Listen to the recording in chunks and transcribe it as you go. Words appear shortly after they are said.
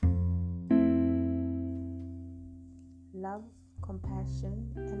love,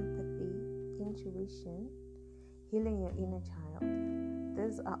 compassion, empathy, intuition, healing your inner child.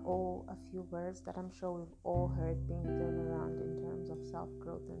 These are all a few words that I'm sure we've all heard being thrown around in terms of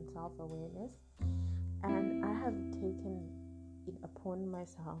self-growth and self-awareness. And I have taken it upon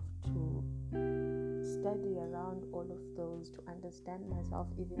myself to study around all of those, to understand myself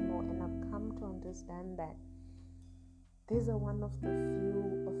even more. And I've come to understand that these are one of the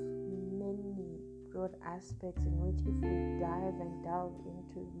few of many broad aspects in which if we dive and delve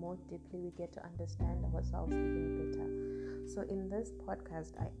into more deeply, we get to understand ourselves even better. So in this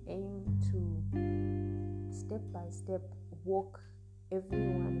podcast, I aim to step by step walk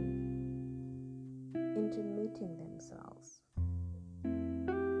everyone into meeting themselves.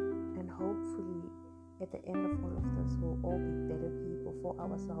 And hopefully at the end of all of this, we'll all be better people for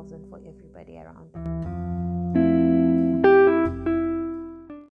ourselves and for everybody around us.